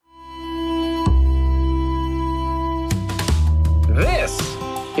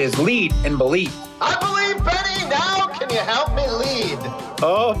is lead and believe. I believe, Benny. Now can you help me lead?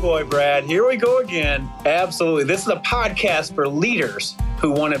 Oh boy, Brad, here we go again. Absolutely. This is a podcast for leaders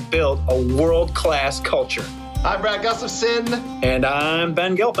who want to build a world-class culture. I'm Brad Gustafson. And I'm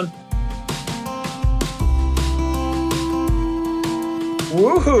Ben Gilpin.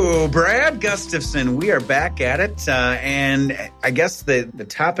 Woohoo, Brad Gustafson. We are back at it. And I guess the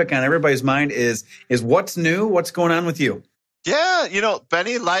topic on everybody's mind is what's new? What's going on with you? Yeah,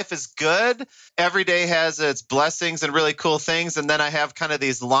 Benny, life is good. Every day has its blessings and really cool things. And then I have kind of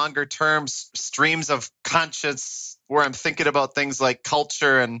these longer term streams of conscience where I'm thinking about things like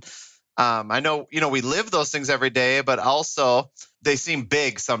culture. And I know, we live those things every day, but also they seem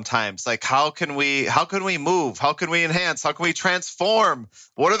big sometimes. Like, how can we move? How can we enhance? How can we transform?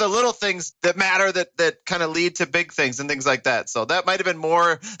 What are the little things that matter that kind of lead to big things and things like that? So that might have been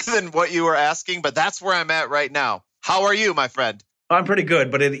more than what you were asking, but that's where I'm at right now. How are you, my friend? I'm pretty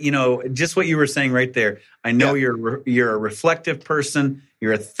good, but just what you were saying right there. I know you're a reflective person.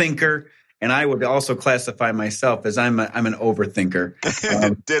 You're a thinker. And I would also classify myself as I'm an overthinker.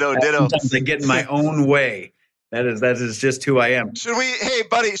 Ditto. Sometimes I get in my own way. That is just who I am. Should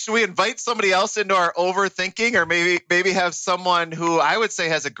we invite somebody else into our overthinking, or maybe have someone who I would say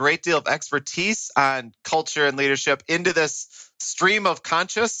has a great deal of expertise on culture and leadership into this stream of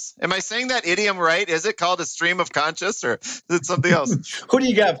conscious? Am I saying that idiom right? Is it called a stream of conscious, or is it something else? Who do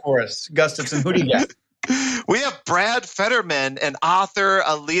you got for us, Gustafson? Who do you got? We have Brad Federman, an author,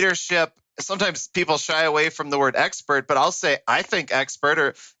 a leadership. Sometimes people shy away from the word expert, but I'll say I think expert,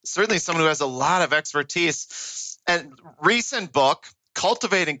 or certainly someone who has a lot of expertise. And recent book,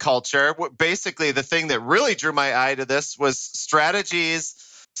 Cultivating Culture, basically the thing that really drew my eye to this was strategies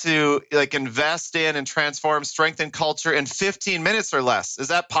to invest in and transform, strengthen culture in 15 minutes or less. Is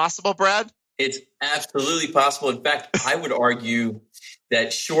that possible, Brad? It's absolutely possible. In fact, I would argue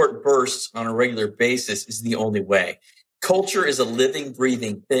that short bursts on a regular basis is the only way. Culture is a living,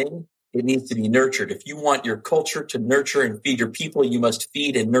 breathing thing. It needs to be nurtured. If you want your culture to nurture and feed your people, you must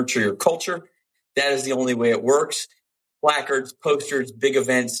feed and nurture your culture. That is the only way it works. Placards, posters, big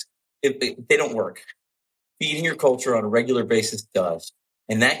events, they don't work. Feeding your culture on a regular basis does.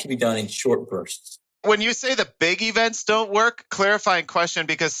 And that can be done in short bursts. When you say the big events don't work, clarifying question,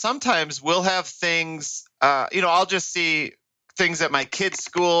 because sometimes we'll have things, I'll just see things at my kids'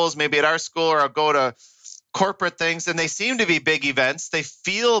 schools, maybe at our school, or I'll go to corporate things, and they seem to be big events. They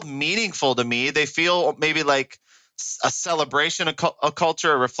feel meaningful to me. They feel maybe like a celebration of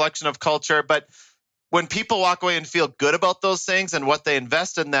culture, a reflection of culture. But when people walk away and feel good about those things and what they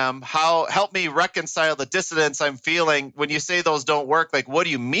invest in them, help me reconcile the dissonance I'm feeling when you say those don't work. Like, what do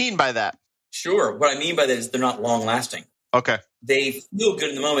you mean by that? Sure. What I mean by that is they're not long lasting. Okay. They feel good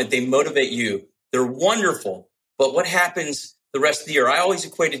in the moment. They motivate you. They're wonderful. But what happens the rest of the year? I always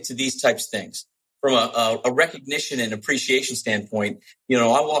equate it to these types of things. From a recognition and appreciation standpoint,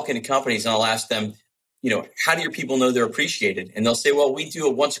 I walk into companies and I'll ask them, how do your people know they're appreciated? And they'll say, well, we do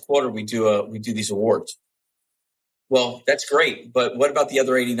it once a quarter. We do these awards. Well, that's great. But what about the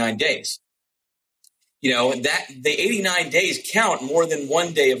other 89 days? That the 89 days count more than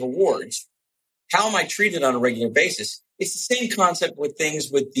one day of awards. How am I treated on a regular basis? It's the same concept with things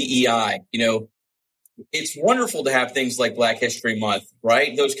with DEI. It's wonderful to have things like Black History Month,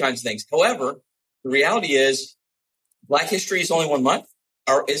 right? Those kinds of things. However, the reality is Black history is only 1 month.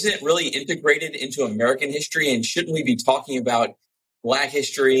 Or isn't it really integrated into American history? And shouldn't we be talking about Black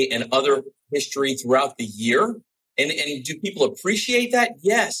history and other history throughout the year? And do people appreciate that?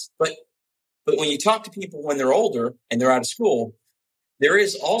 Yes. But when you talk to people when they're older and they're out of school, there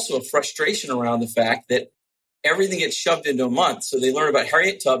is also a frustration around the fact that everything gets shoved into a month. So they learn about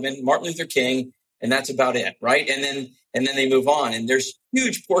Harriet Tubman, Martin Luther King, and that's about it, right? And then they move on. And there's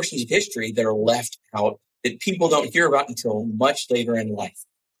huge portions of history that are left out that people don't hear about until much later in life.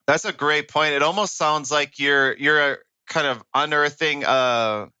 That's a great point. It almost sounds like you're kind of unearthing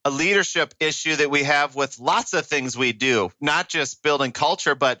a leadership issue that we have with lots of things we do, not just building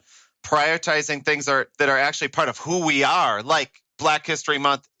culture, but prioritizing things that are actually part of who we are. Like Black History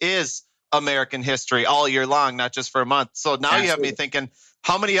Month is American history all year long, not just for a month. So now Absolutely. You have me thinking,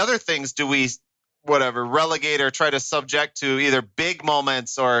 how many other things do we relegate or try to subject to either big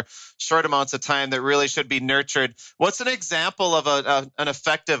moments or short amounts of time that really should be nurtured? What's an example of an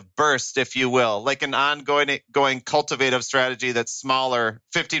effective burst, if you will, like an ongoing cultivative strategy that's smaller,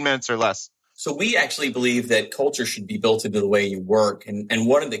 15 minutes or less? So we actually believe that culture should be built into the way you work. And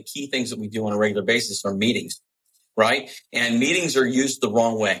one of the key things that we do on a regular basis are meetings, right? And meetings are used the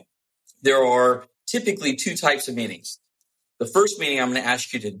wrong way. There are typically two types of meetings. The first meeting I'm going to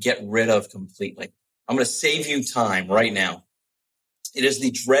ask you to get rid of completely. I'm going to save you time right now. It is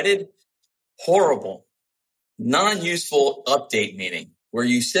the dreaded, horrible, non-useful update meeting where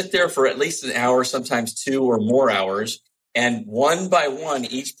you sit there for at least an hour, sometimes 2 or more hours, and one by one,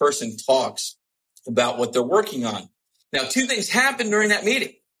 each person talks about what they're working on. Now, 2 things happen during that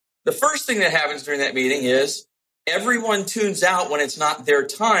meeting. The first thing that happens during that meeting is everyone tunes out when it's not their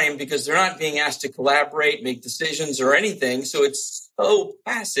time because they're not being asked to collaborate, make decisions, or anything. So it's so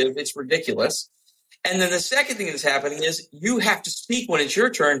passive, it's ridiculous. And then the second thing that's happening is you have to speak when it's your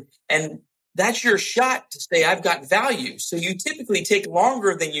turn, and that's your shot to say, I've got value. So you typically take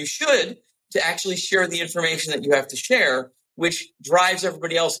longer than you should to actually share the information that you have to share, which drives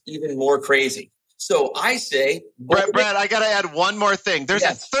everybody else even more crazy. So I say, Brad, I got to add one more thing. There's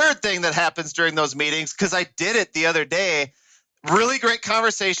a third thing that happens during those meetings because I did it the other day. Really great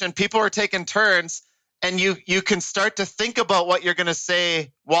conversation. People are taking turns, and you can start to think about what you're going to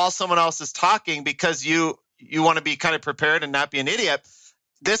say while someone else is talking because you want to be kind of prepared and not be an idiot.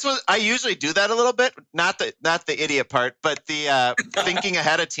 I usually do that a little bit, not the idiot part, but the thinking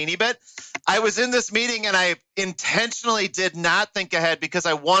ahead a teeny bit. I was in this meeting and I intentionally did not think ahead because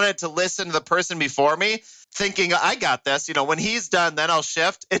I wanted to listen to the person before me, thinking I got this. When he's done, then I'll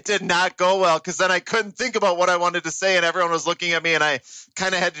shift. It did not go well because then I couldn't think about what I wanted to say and everyone was looking at me and I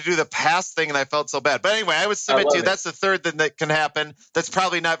kind of had to do the pass thing and I felt so bad. But anyway, I would submit to you that's the third thing that can happen. That's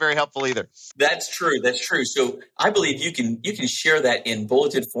probably not very helpful either. That's true. So I believe you can share that in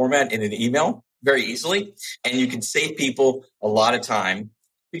bulleted format in an email very easily, and you can save people a lot of time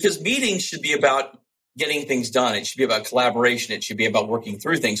because meetings should be about getting things done. It should be about collaboration. It should be about working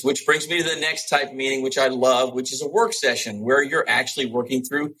through things, which brings me to the next type of meeting, which I love, which is a work session where you're actually working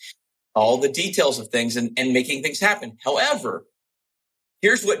through all the details of things and making things happen. However,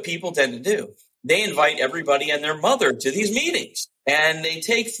 here's what people tend to do. They invite everybody and their mother to these meetings, and they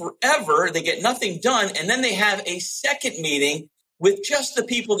take forever. They get nothing done, and then they have a second meeting with just the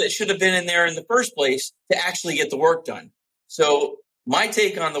people that should have been in there in the first place to actually get the work done. So my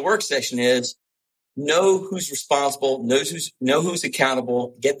take on the work session is know who's responsible, know who's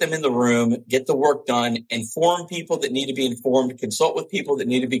accountable, get them in the room, get the work done, inform people that need to be informed, consult with people that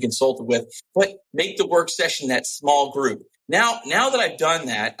need to be consulted with, but make the work session that small group. Now that I've done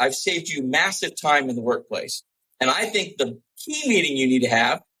that, I've saved you massive time in the workplace. And I think the key meeting you need to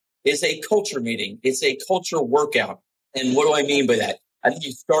have is a culture meeting. It's a culture workout. And what do I mean by that? I think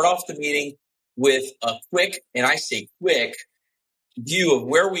you start off the meeting with a quick, and I say quick, view of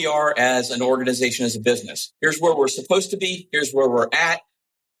where we are as an organization, as a business. Here's where we're supposed to be. Here's where we're at.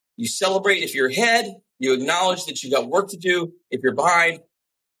 You celebrate if you're ahead. You acknowledge that you've got work to do. If you're behind,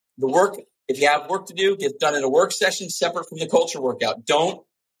 if you have work to do, get done in a work session separate from the culture workout. Don't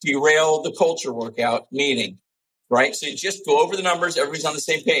derail the culture workout meeting, right? So you just go over the numbers. Everybody's on the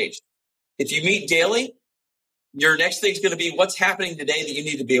same page. If you meet daily, your next thing is going to be what's happening today that you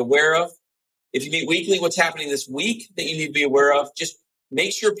need to be aware of. If you meet weekly, what's happening this week that you need to be aware of. Just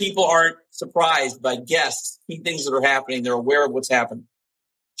make sure people aren't surprised by guests, key things that are happening. They're aware of what's happening.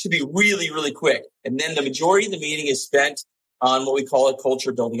 Should be really, really quick. And then the majority of the meeting is spent on what we call a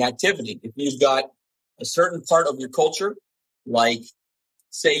culture building activity. If you've got a certain part of your culture, like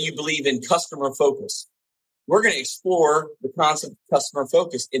say you believe in customer focus, we're going to explore the concept of customer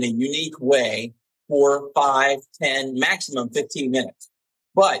focus in a unique way for 5, 10, maximum 15 minutes.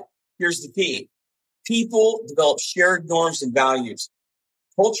 But here's the key. People develop shared norms and values.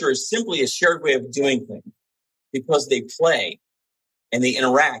 Culture is simply a shared way of doing things because they play and they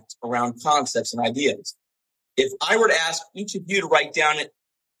interact around concepts and ideas. If I were to ask each of you to write down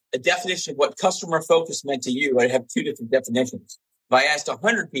a definition of what customer focus meant to you, I'd have 2 different definitions. If I asked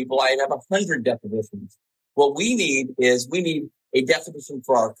 100 people, I'd have 100 definitions. What we need a definition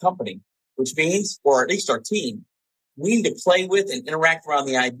for our company, which means, or at least our team, we need to play with and interact around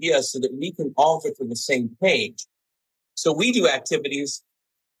the ideas so that we can all get to the same page. So we do activities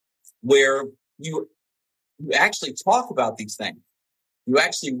where you actually talk about these things. You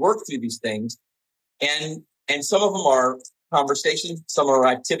actually work through these things. And some of them are conversations, some are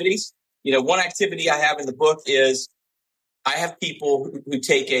activities. One activity I have in the book is I have people who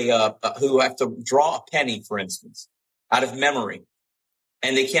take who have to draw a penny, for instance, out of memory,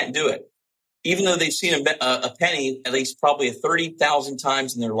 and they can't do it, even though they've seen a penny at least probably 30,000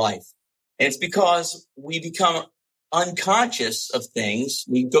 times in their life. And it's because we become unconscious of things.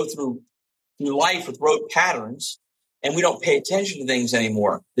 We go through life with rote patterns, and we don't pay attention to things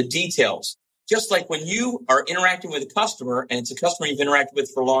anymore, the details. Just like when you are interacting with a customer, and it's a customer you've interacted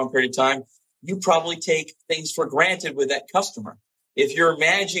with for a long period of time, you probably take things for granted with that customer. If you're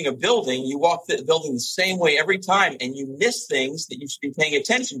managing a building, you walk the building the same way every time, and you miss things that you should be paying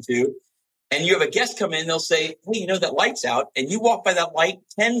attention to. And you have a guest come in, they'll say, hey, that light's out. And you walk by that light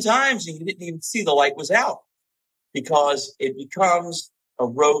 10 times and you didn't even see the light was out, because it becomes a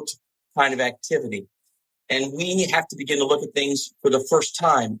rote kind of activity. And we have to begin to look at things for the first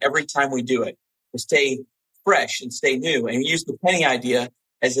time every time we do it, to stay fresh and stay new. And use the penny idea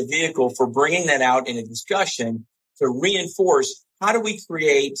as a vehicle for bringing that out in a discussion to reinforce, how do we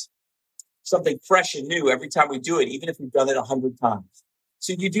create something fresh and new every time we do it, even if we've done it 100 times.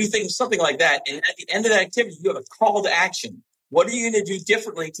 So you do things, something like that. And at the end of that activity, you have a call to action. What are you going to do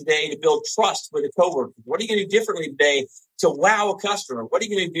differently today to build trust with a coworker? What are you going to do differently today to wow a customer? What are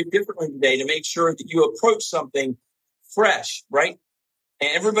you going to do differently today to make sure that you approach something fresh, right?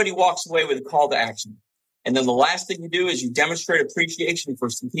 And everybody walks away with a call to action. And then the last thing you do is you demonstrate appreciation for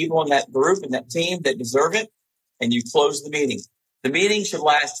some people in that group and that team that deserve it, and you close the meeting. The meeting should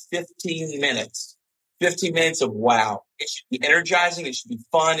last 15 minutes. 15 minutes of wow. It should be energizing. It should be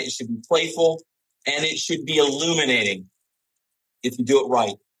fun. It should be playful. And it should be illuminating if you do it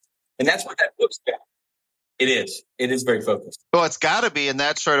right. And that's what that book's about. It is. It is very focused. Well, it's got to be in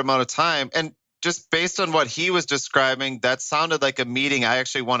that short amount of time. And just based on what he was describing, that sounded like a meeting I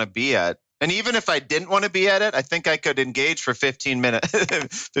actually want to be at. And even if I didn't want to be at it, I think I could engage for 15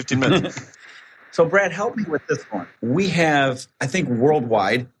 minutes. 15 minutes. So, Brad, help me with this one. We have, I think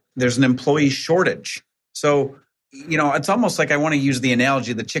worldwide, there's an employee shortage. So, it's almost like I want to use the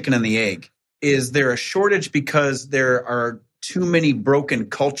analogy of the chicken and the egg. Is there a shortage because there are too many broken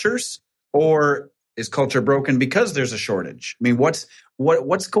cultures, or is culture broken because there's a shortage? I mean,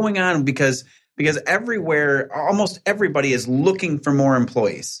 what's going on? Because everywhere, almost everybody is looking for more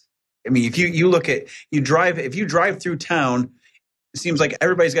employees. I mean, if you drive through town, it seems like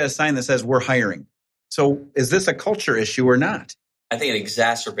everybody's got a sign that says we're hiring. So is this a culture issue or not? I think it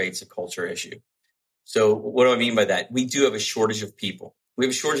exacerbates a culture issue. So what do I mean by that? We do have a shortage of people. We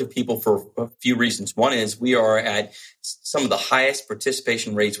have a shortage of people for a few reasons. One is we are at some of the highest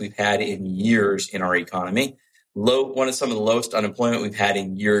participation rates we've had in years in our economy. One of some of the lowest unemployment we've had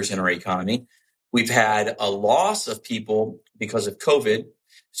in years in our economy. We've had a loss of people because of COVID.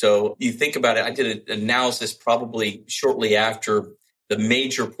 So you think about it, I did an analysis probably shortly after the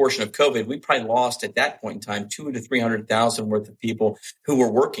major portion of COVID. We probably lost at that point in time 200,000 to 300,000 worth of people who were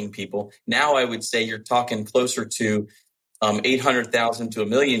working people. Now I would say you're talking closer to 800,000 to 1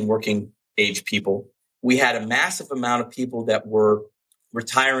 million working age people. We had a massive amount of people that were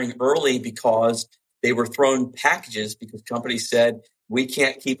retiring early because they were thrown packages because companies said, we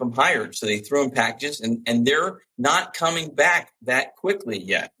can't keep them hired. So they threw them packages and they're not coming back that quickly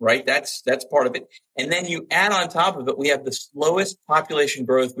yet, right? That's part of it. And then you add on top of it, we have the slowest population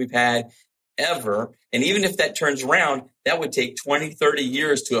growth we've had ever. And even if that turns around, that would take 20, 30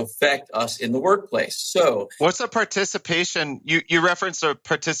 years to affect us in the workplace. So what's a participation? You referenced a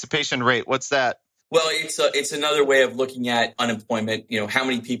participation rate. What's that? Well, it's another way of looking at unemployment. How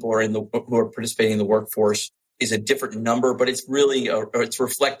many people are who are participating in the workforce is a different number, but it's really it's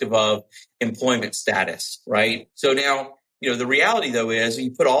reflective of employment status, right? So now, the reality though is you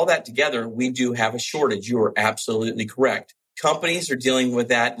put all that together, we do have a shortage. You are absolutely correct. Companies are dealing with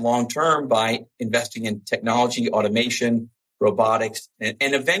that long term by investing in technology, automation, robotics, and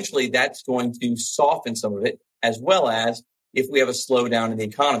eventually that's going to soften some of it, as well as if we have a slowdown in the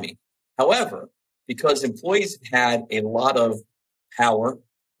economy. However, because employees had a lot of power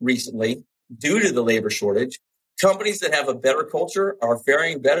recently due to the labor shortage, companies that have a better culture are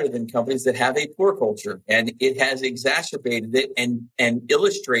faring better than companies that have a poor culture. And it has exacerbated it and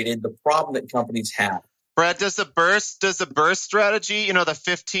illustrated the problem that companies have. Brad, does the burst strategy, the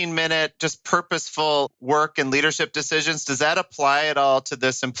 15-minute just purposeful work and leadership decisions, does that apply at all to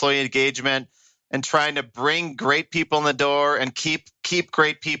this employee engagement and trying to bring great people in the door and keep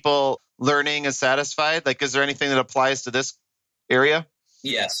great people learning and satisfied? Like, is there anything that applies to this area?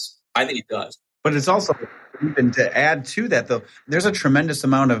 Yes, I think it does. But it's also, even to add to that, though, there's a tremendous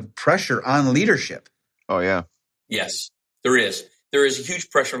amount of pressure on leadership. Oh, yeah. Yes, there is. There is a huge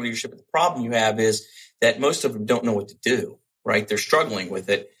pressure on leadership. The problem you have is that most of them don't know what to do, right? They're struggling with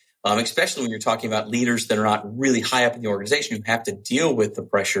it, especially when you're talking about leaders that are not really high up in the organization who have to deal with the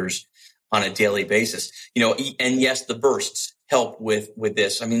pressures on a daily basis. And yes, the bursts help with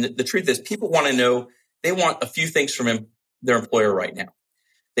this. I mean, the truth is people want to know, they want a few things from their employer right now.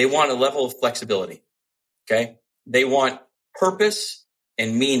 They want a level of flexibility, okay? They want purpose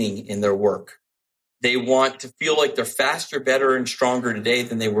and meaning in their work. They want to feel like they're faster, better, and stronger today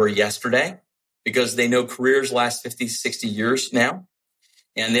than they were yesterday because they know careers last 50, 60 years now,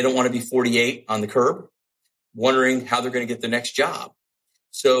 and they don't want to be 48 on the curb wondering how they're going to get the next job.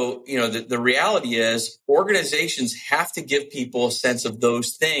 So, the reality is organizations have to give people a sense of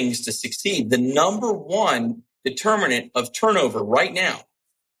those things to succeed. The number one determinant of turnover right now,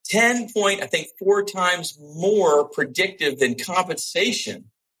 4 times more predictive than compensation,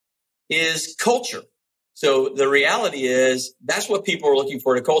 is culture. So the reality is that's what people are looking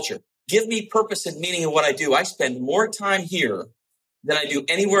for in a culture. Give me purpose and meaning in what I do. I spend more time here than I do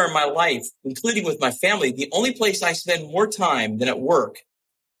anywhere in my life, including with my family. The only place I spend more time than at work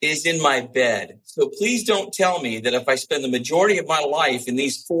is in my bed. So please don't tell me that if I spend the majority of my life in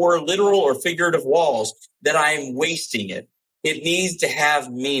these 4 literal or figurative walls, that I am wasting it. It needs to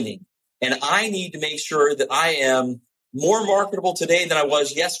have meaning. And I need to make sure that I am more marketable today than I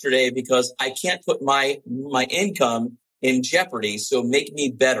was yesterday, because I can't put my income in jeopardy. So make me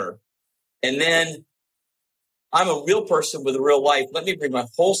better. And then I'm a real person with a real life. Let me bring my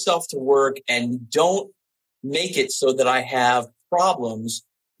whole self to work, and don't make it so that I have problems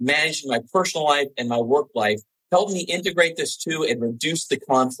managing my personal life and my work life. Help me integrate this too and reduce the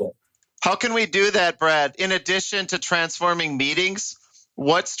conflict. How can we do that, Brad? In addition to transforming meetings,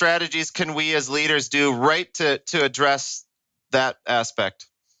 what strategies can we as leaders do to address that aspect?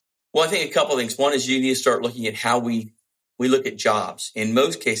 Well, I think a couple of things. One is you need to start looking at how we look at jobs. In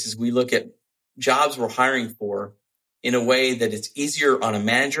most cases, we look at jobs we're hiring for in a way that it's easier on a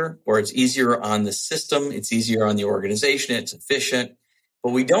manager, or it's easier on the system, it's easier on the organization, it's efficient.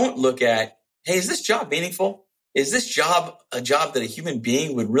 But we don't look at, hey, is this job meaningful? Is this job a job that a human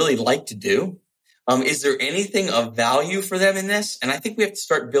being would really like to do? Is there anything of value for them in this? And I think we have to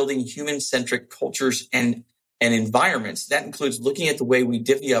start building human-centric cultures and environments. That includes looking at the way we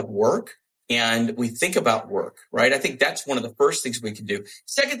divvy up work and we think about work, right? I think that's one of the first things we can do.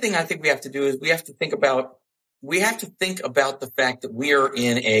 Second thing I think we have to do is we have to think about the fact that we are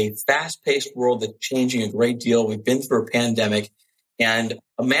in a fast-paced world that's changing a great deal. We've been through a pandemic, and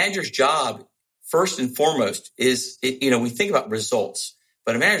a manager's job, first and foremost, is, we think about results,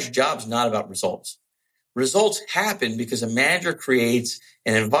 but a manager's job is not about results. Results happen because a manager creates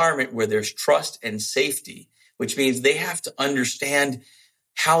an environment where there's trust and safety, which means they have to understand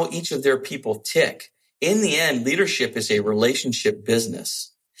how each of their people tick. In the end, leadership is a relationship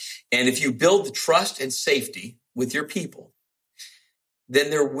business. And if you build the trust and safety with your people, then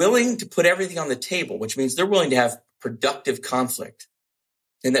they're willing to put everything on the table, which means they're willing to have productive conflict.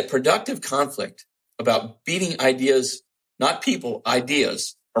 And that productive conflict about beating ideas, not people,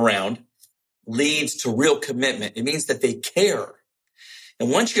 ideas around, leads to real commitment. It means that they care. And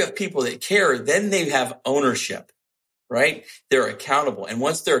once you have people that care, then they have ownership, right? They're accountable. And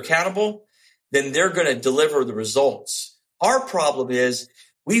once they're accountable, then they're going to deliver the results. Our problem is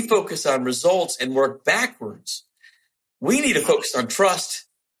we focus on results and work backwards. We need to focus on trust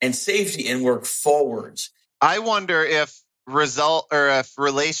and safety and work forwards. I wonder if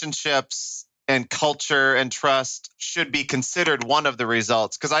relationships and culture and trust should be considered one of the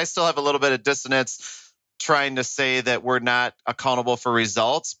results, because I still have a little bit of dissonance trying to say that we're not accountable for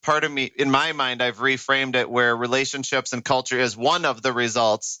results. Part of me, in my mind, I've reframed it where relationships and culture is one of the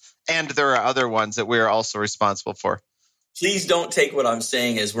results, and there are other ones that we are also responsible for. Please don't take what I'm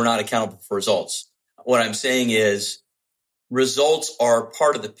saying as we're not accountable for results. What I'm saying is results are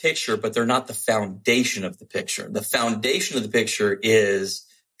part of the picture, but they're not the foundation of the picture. The foundation of the picture is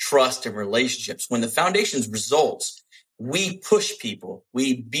trust and relationships. When the foundation is results, we push people,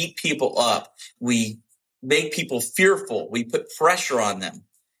 we beat people up, we make people fearful, we put pressure on them.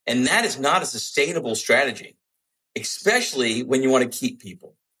 And that is not a sustainable strategy, especially when you want to keep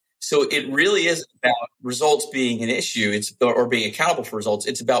people. So it really is about results being an issue, or being accountable for results.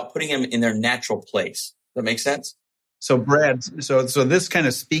 It's about putting them in their natural place. Does that make sense? So Brad, so this kind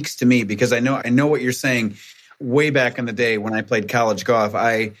of speaks to me, because I know what you're saying. Way back in the day when I played college golf,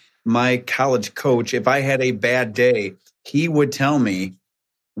 my college coach, if I had a bad day, he would tell me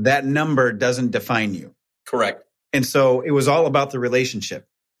that number doesn't define you. Correct. And so it was all about the relationship.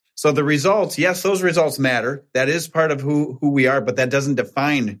 So the results, yes, those results matter. That is part of who we are, but that doesn't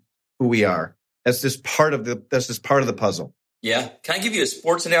define who we are. That's just part of the puzzle. Yeah. Can I give you a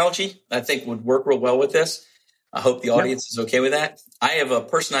sports analogy I think would work real well with this? I hope the audience is okay with that. I have a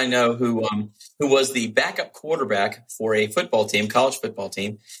person I know who was the backup quarterback for a football team, college football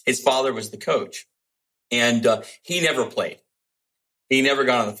team. His father was the coach, and he never played. He never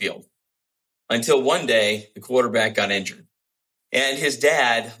got on the field until one day the quarterback got injured. And his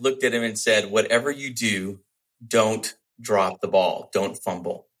dad looked at him and said, whatever you do, don't drop the ball. Don't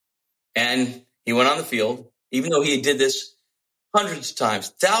fumble. And he went on the field, even though he did this hundreds of times,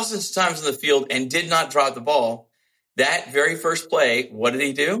 thousands of times in the field, and did not drop the ball. That very first play, what did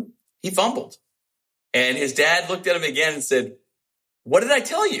he do? He fumbled. And his dad looked at him again and said, what did I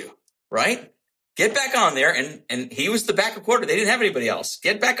tell you? Right? Get back on there. And he was the backup quarterback. They didn't have anybody else.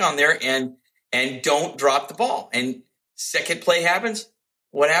 Get back on there and don't drop the ball. And second play happens.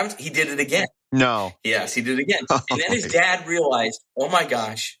 What happens? He did it again. No. Yes, he did it again. And then his dad realized, oh my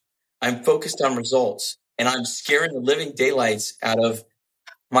gosh, I'm focused on results and I'm scaring the living daylights out of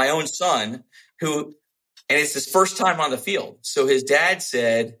my own son and it's his first time on the field. So his dad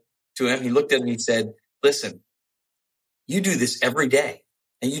said to him, he looked at him and he said, listen, you do this every day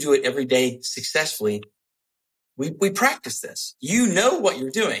and you do it every day successfully. We practice this. You know what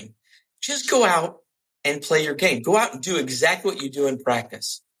you're doing. Just go out and play your game. Go out and do exactly what you do in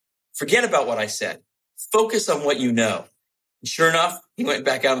practice. Forget about what I said. Focus on what you know. And sure enough, he went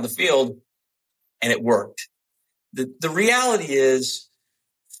back out on the field and it worked. The reality is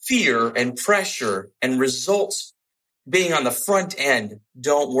fear and pressure and results being on the front end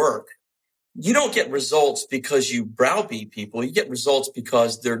don't work. You don't get results because you browbeat people. You get results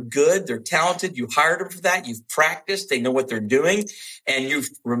because they're good, they're talented. You hired them for that. You've practiced. They know what they're doing. And you've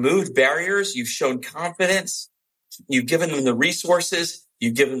removed barriers. You've shown confidence. You've given them the resources.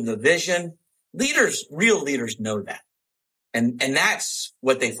 You've given them the vision. Real leaders know that. And that's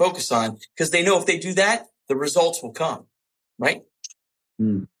what they focus on because they know if they do that, the results will come. Right?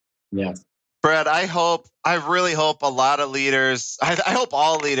 Yeah. Brad, I really hope a lot of leaders, I hope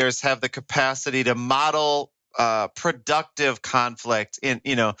all leaders have the capacity to model productive conflict in,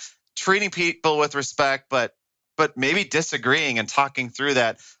 treating people with respect, but maybe disagreeing and talking through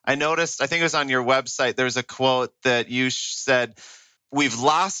that. I noticed, I think it was on your website, there's a quote that you said, we've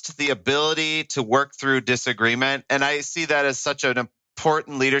lost the ability to work through disagreement. And I see that as such an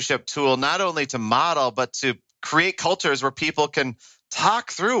important leadership tool, not only to model, but to create cultures where people can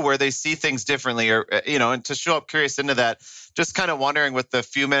talk through where they see things differently or, and to show up curious into that. Just kind of wondering with the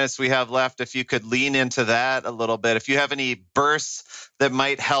few minutes we have left, if you could lean into that a little bit, if you have any bursts that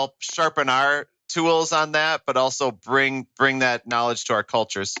might help sharpen our tools on that, but also bring that knowledge to our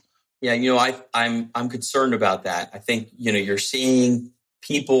cultures. Yeah, I'm concerned about that. I think, you're seeing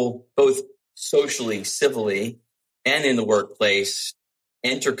people both socially, civilly, and in the workplace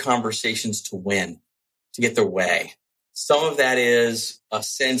enter conversations to win, to get their way. Some of that is a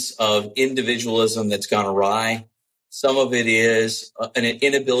sense of individualism that's gone awry. Some of it is an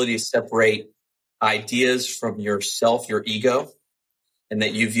inability to separate ideas from yourself, your ego, and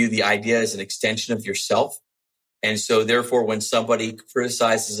that you view the idea as an extension of yourself. And so therefore, when somebody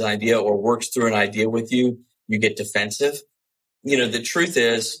criticizes an idea or works through an idea with you, you get defensive. The truth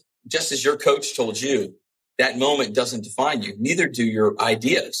is, just as your coach told you, that moment doesn't define you. Neither do your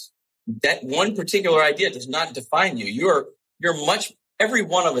ideas. That one particular idea does not define you. Every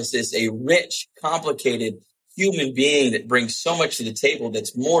one of us is a rich, complicated human being that brings so much to the table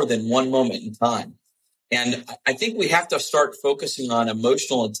that's more than one moment in time. And I think we have to start focusing on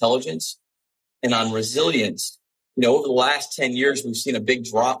emotional intelligence and on resilience. Over the last 10 years, we've seen a big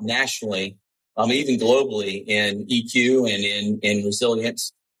drop nationally, even globally, in EQ and in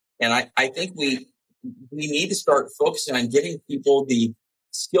resilience. And I think we need to start focusing on giving people the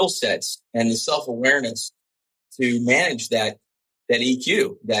skill sets and the self-awareness to manage that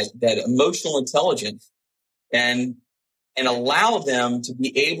EQ, that emotional intelligence, and allow them to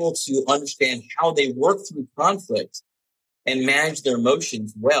be able to understand how they work through conflict and manage their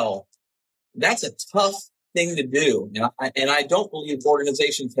emotions well. That's a tough thing to do. And I don't believe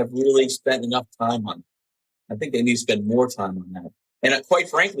organizations have really spent enough time on it. I think they need to spend more time on that. And quite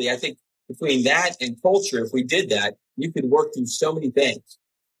frankly, I think between that and culture, if we did that, you could work through so many things.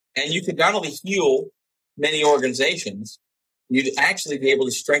 And you could not only heal many organizations, you'd actually be able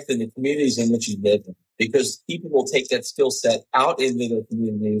to strengthen the communities in which you live in, because people will take that skill set out into their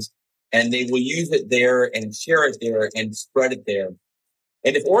communities and they will use it there and share it there and spread it there.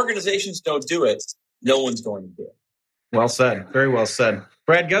 And if organizations don't do it, no one's going to do it. Well said. Very well said.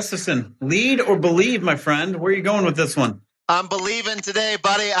 Brad Gustafson, lead or believe, my friend? Where are you going with this one? I'm believing today,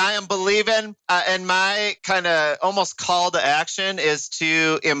 buddy. I am believing. And my kind of almost call to action is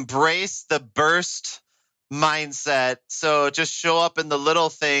to embrace the burst mindset. So just show up in the little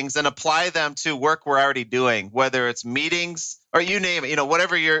things and apply them to work we're already doing, whether it's meetings or you name it,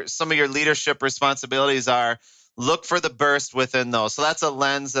 whatever some of your leadership responsibilities are. Look for the burst within those. So that's a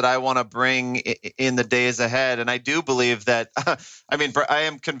lens that I want to bring in the days ahead. And I do believe that, I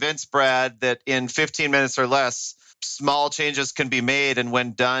am convinced, Brad, that in 15 minutes or less, small changes can be made. And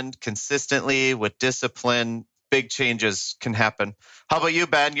when done consistently with discipline, big changes can happen. How about you,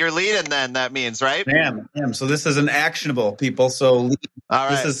 Ben? You're leading then, that means, right? I am. So this is an actionable, people. So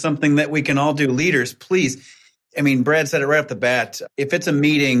This is something that we can all do. Leaders, please. Brad said it right off the bat. If it's a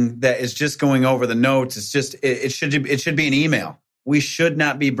meeting that is just going over the notes, it should be an email. We should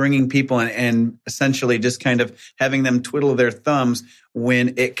not be bringing people and essentially just kind of having them twiddle their thumbs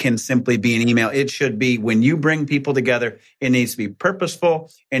when it can simply be an email. It should be, when you bring people together, it needs to be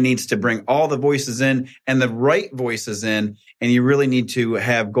purposeful. It needs to bring all the voices in and the right voices in. And you really need to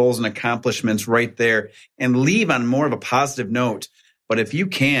have goals and accomplishments right there and leave on more of a positive note. But if you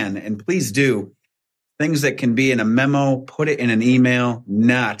can, and please do, things that can be in a memo, put it in an email,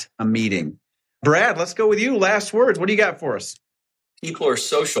 not a meeting. Brad, let's go with you. Last words. What do you got for us? People are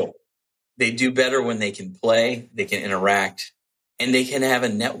social. They do better when they can play, they can interact, and they can have a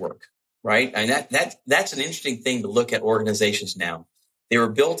network, right? And that's an interesting thing to look at organizations now. They were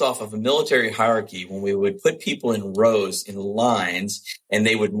built off of a military hierarchy when we would put people in rows, in lines, and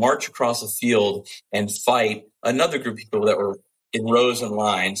they would march across a field and fight another group of people that were in rows and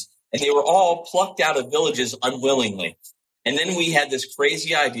lines, and they were all plucked out of villages unwillingly. And then we had this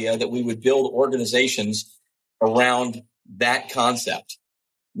crazy idea that we would build organizations around that concept.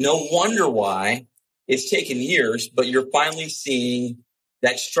 No wonder why it's taken years, but you're finally seeing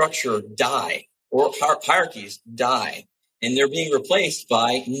that structure die, or hierarchies die, and they're being replaced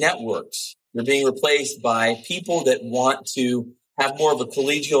by networks. They're being replaced by people that want to have more of a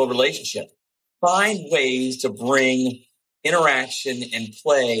collegial relationship. Find ways to bring interaction and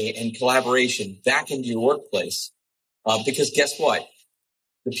play and collaboration back into your workplace, because guess what?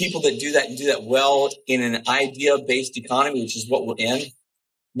 The people that do that and do that well in an idea-based economy, which is what we're in,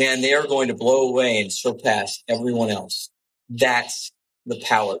 man, they are going to blow away and surpass everyone else. That's the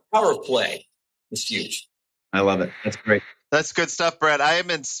power. The power of play is huge. I love it. That's great. That's good stuff, Brett. I am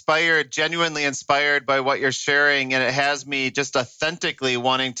inspired, genuinely inspired by what you're sharing, and it has me just authentically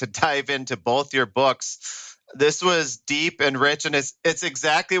wanting to dive into both your books. This was deep and rich, and it's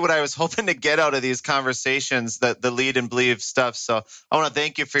exactly what I was hoping to get out of these conversations, the lead and believe stuff. So I want to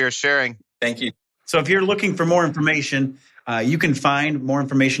thank you for your sharing. Thank you. So if you're looking for more information, you can find more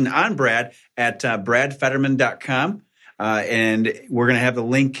information on Brad at bradfederman.com. And we're going to have the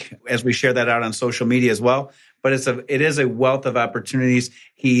link as we share that out on social media as well. But it is a wealth of opportunities.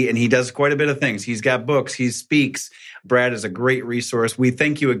 He does quite a bit of things. He's got books. He speaks. Brad is a great resource. We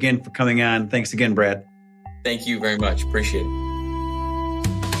thank you again for coming on. Thanks again, Brad. Thank you very much. Appreciate it.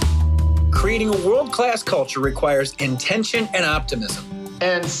 Creating a world-class culture requires intention and optimism.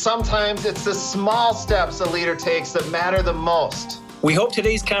 And sometimes it's the small steps a leader takes that matter the most. We hope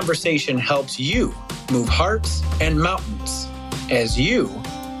today's conversation helps you move hearts and mountains as you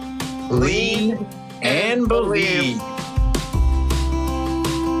Lead and believe.